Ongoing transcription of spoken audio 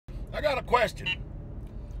I got a question.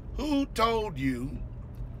 Who told you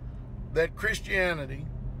that Christianity,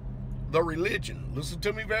 the religion, listen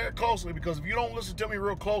to me very closely, because if you don't listen to me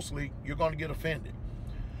real closely, you're going to get offended.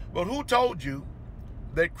 But who told you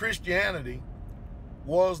that Christianity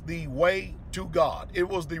was the way to God? It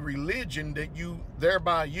was the religion that you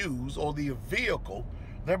thereby use, or the vehicle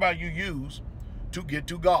thereby you use to get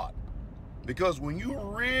to God. Because when you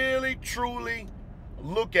really, truly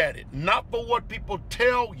look at it, not for what people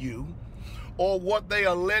tell you or what they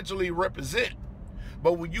allegedly represent,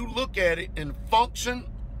 but when you look at it in function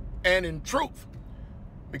and in truth,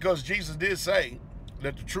 because Jesus did say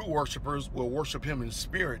that the true worshipers will worship him in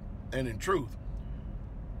spirit and in truth.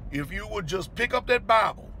 If you would just pick up that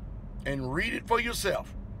Bible and read it for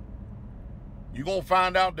yourself, you're going to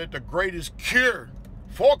find out that the greatest cure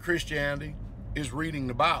for Christianity is reading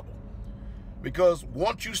the Bible. Because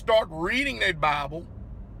once you start reading that Bible,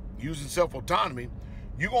 using self-autonomy,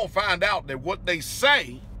 you're going to find out that what they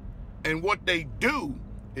say and what they do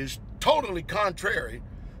is totally contrary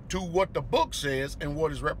to what the book says and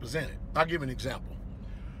what is represented. I'll give you an example.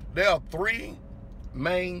 There are three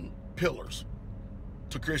main pillars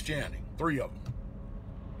to Christianity, three of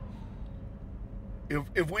them.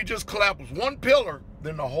 If we just collapse one pillar,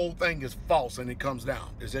 then the whole thing is false and it comes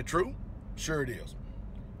down. Is that true? Sure it is.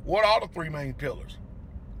 What are the three main pillars?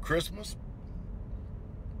 Christmas,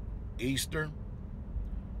 Easter,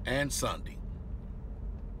 and Sunday.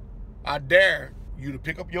 I dare you to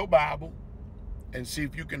pick up your Bible and see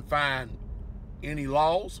if you can find any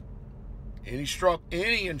laws,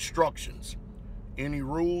 any instructions, any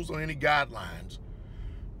rules, or any guidelines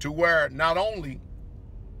to where not only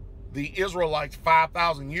the Israelites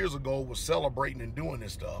 5,000 years ago was celebrating and doing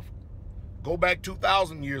this stuff. Go back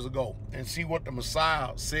 2,000 years ago and see what the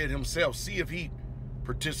Messiah said himself. See if he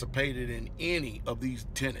participated in any of these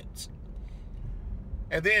tenets.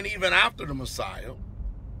 And then even after the Messiah,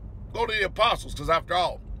 go to the apostles, because after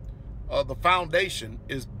all, the foundation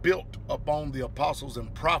is built upon the apostles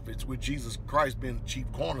and prophets, with Jesus Christ being the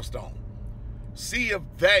chief cornerstone. See if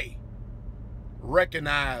they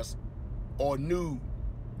recognize or knew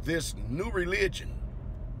this new religion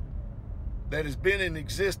that has been in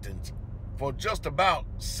existence for just about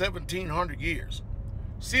 1,700 years.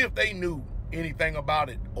 See if they knew anything about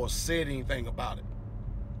it or said anything about it.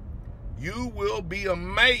 You will be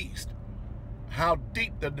amazed how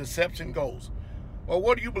deep the deception goes. Well,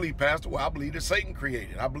 what do you believe, Pastor? Well, I believe that Satan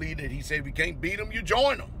created. I believe that he said if you can't beat him, you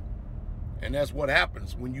join him. And that's what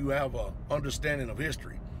happens when you have an understanding of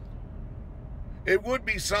history. It would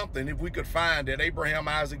be something if we could find that Abraham,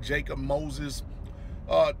 Isaac, Jacob, Moses,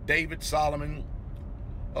 David, Solomon,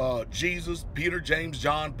 Jesus, Peter, James,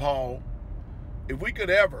 John, Paul, if we could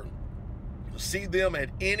ever see them at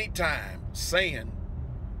any time saying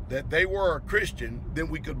that they were a Christian, then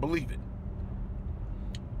we could believe it.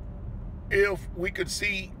 If we could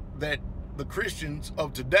see that the Christians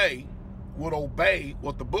of today would obey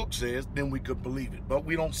what the book says, then we could believe it. But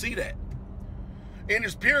we don't see that. In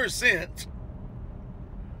its purest sense,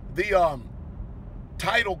 the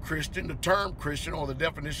title Christian, the term Christian, or the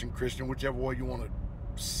definition Christian, whichever way you want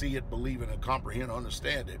to see it, believe it, and comprehend,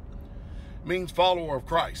 understand it, means follower of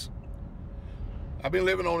Christ. I've been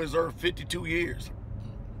living on this earth 52 years.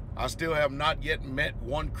 I still have not yet met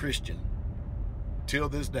one Christian till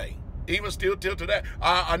this day. Even still till today.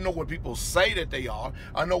 I know what people say that they are.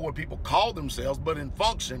 I know what people call themselves, but in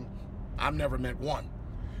function, I've never met one.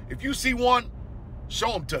 If you see one,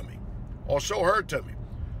 show them to me, or show her to me,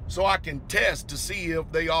 so I can test to see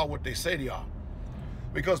if they are what they say they are.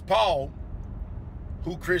 Because Paul,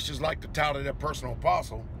 who Christians like to tout as their personal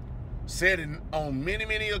apostle, said on many,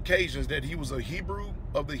 many occasions that he was a Hebrew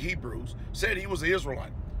of the Hebrews, said he was an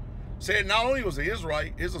Israelite. Said not only was an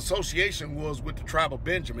Israelite, his association was with the tribe of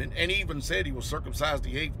Benjamin, and he even said he was circumcised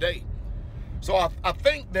the 8th day. So I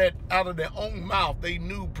think that out of their own mouth, they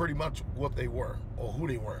knew pretty much what they were, or who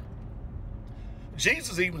they were.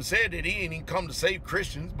 Jesus even said that he didn't even come to save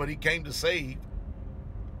Christians, but he came to save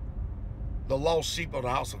the lost sheep of the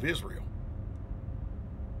house of Israel.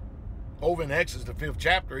 Over in Exodus, the 5th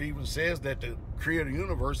chapter, he even says that the creator of the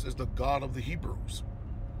universe is the God of the Hebrews.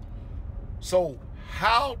 So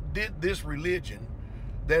how did this religion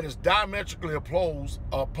that is diametrically opposed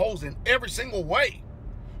in every single way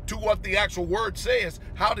to what the actual word says,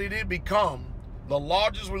 how did it become the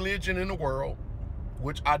largest religion in the world,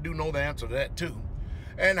 which I do know the answer to that too,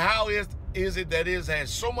 and how is it that it has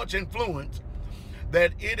so much influence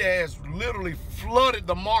that it has literally flooded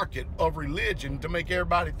the market of religion to make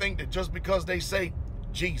everybody think that just because they say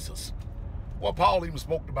Jesus. Well, Paul even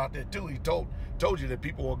spoke about that too. He told you that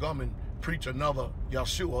people will come and preach another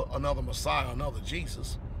Yeshua, another Messiah, another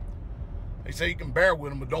Jesus. They say you can bear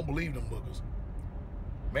with them, but don't believe them boogers.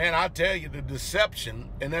 Man, I tell you, the deception,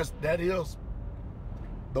 and that is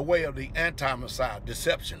the way of the anti-Messiah,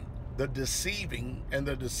 deception. The deceiving and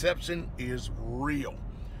the deception is real.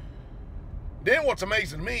 Then what's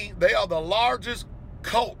amazing to me, they are the largest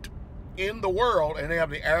cult in the world, and they have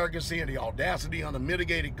the arrogancy and the audacity and the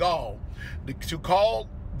mitigated gall to call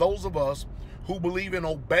those of us who believe in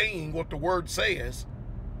obeying what the word says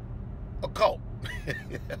a cult.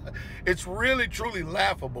 It's really, truly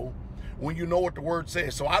laughable when you know what the word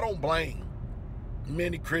says. So I don't blame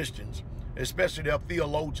many Christians, especially their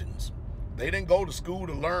theologians. They didn't go to school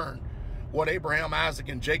to learn what Abraham, Isaac,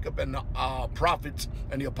 and Jacob and the prophets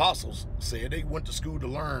and the apostles said. They went to school to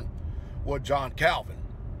learn what John Calvin,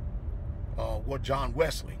 what John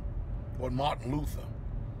Wesley, what Martin Luther,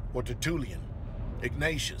 what Tertullian,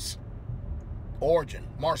 Ignatius, Origen,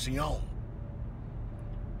 Marcion.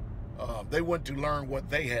 They went to learn what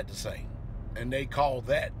they had to say, and they called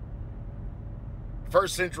that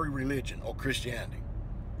first century religion or Christianity,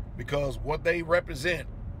 because what they represent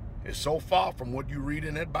is so far from what you read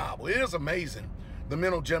in that Bible. It is amazing the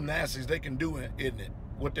mental gymnastics they can do, isn't it,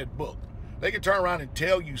 with that book. They can turn around and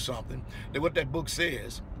tell you something that what that book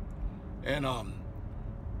says and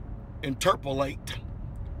interpolate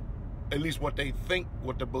at least what they think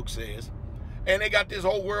what the book says. And they got this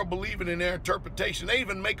whole world believing in their interpretation. They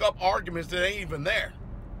even make up arguments that ain't even there.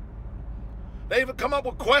 They even come up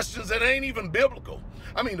with questions that ain't even biblical.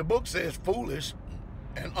 I mean, the book says foolish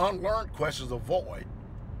and unlearned questions avoid,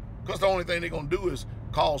 because the only thing they're going to do is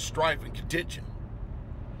cause strife and contention.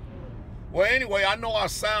 Well, anyway, I know I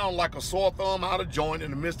sound like a sore thumb out of joint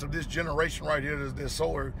in the midst of this generation right here that's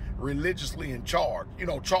so religiously in charge. You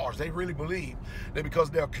know, charged. They really believe that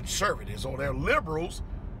because they're conservatives or they're liberals,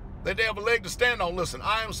 that they have a leg to stand on. Listen,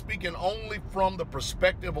 I am speaking only from the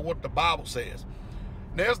perspective of what the Bible says.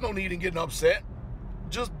 There's no need in getting upset.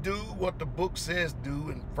 Just do what the book says do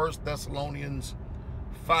in 1 Thessalonians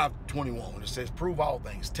 5:21, when it says, prove all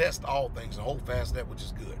things, test all things, and hold fast that which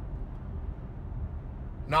is good.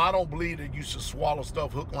 Now, I don't believe that you should swallow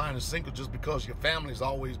stuff hook, line, and sinker just because your family's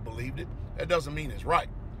always believed it. That doesn't mean it's right.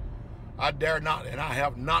 I dare not, and I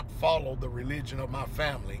have not followed the religion of my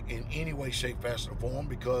family in any way, shape, fashion, or form,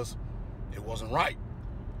 because it wasn't right.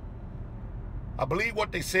 I believe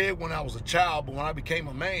what they said when I was a child, but when I became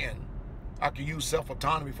a man, I could use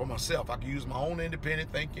self-autonomy for myself. I could use my own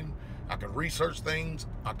independent thinking. I could research things.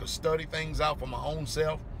 I could study things out for my own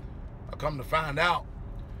self. I come to find out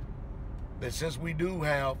that since we do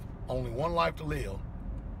have only one life to live,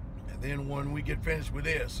 and then when we get finished with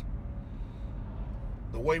this,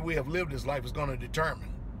 the way we have lived this life is going to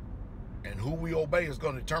determine, and who we obey is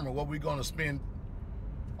going to determine what we're going to spend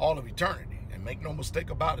all of eternity. And make no mistake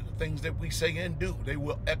about it, the things that we say and do, they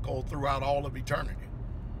will echo throughout all of eternity.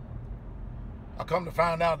 I come to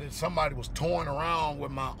find out that somebody was toying around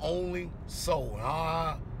with my only soul, and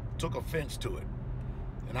I took offense to it.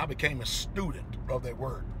 And I became a student of that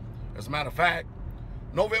word. As a matter of fact,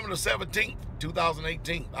 November the 17th,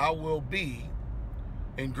 2018, I will be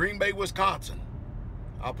in Green Bay, Wisconsin.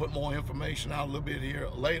 I'll put more information out a little bit here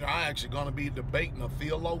later. I'm actually going to be debating a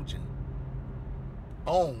theologian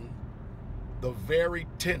on the very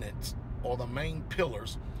tenets or the main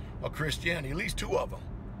pillars of Christianity, at least two of them,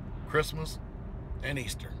 Christmas and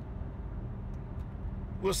Easter.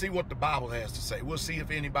 We'll see what the Bible has to say. We'll see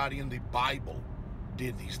if anybody in the Bible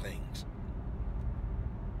did these things.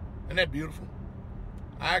 Isn't that beautiful?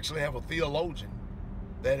 I actually have a theologian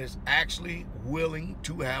that is actually willing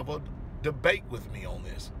to have a debate with me on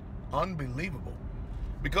this. Unbelievable.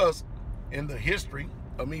 Because in the history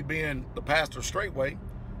of me being the pastor straightway,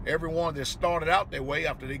 everyone that started out that way,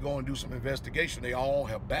 after they go and do some investigation, they all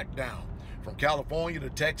have backed down. From California to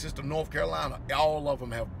Texas to North Carolina, all of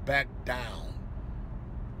them have backed down.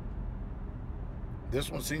 This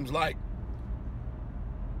one seems like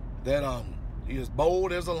that he is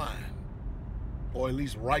bold as a lion, or at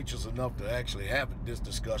least righteous enough to actually have this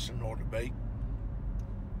discussion or debate.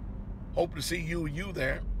 Hope to see you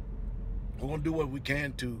there. We're going to do what we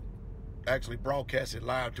can to actually broadcast it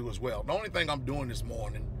live too as well. The only thing I'm doing this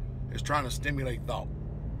morning is trying to stimulate thought.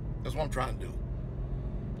 That's what I'm trying to do.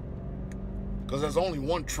 Because there's only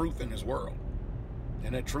one truth in this world,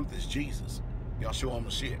 and that truth is Jesus, Yahshua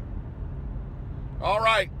Mashiach. All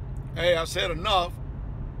right. Hey, I said enough.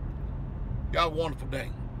 You have a wonderful day.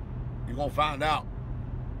 You're going to find out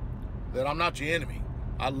that I'm not your enemy.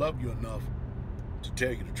 I love you enough to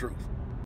tell you the truth.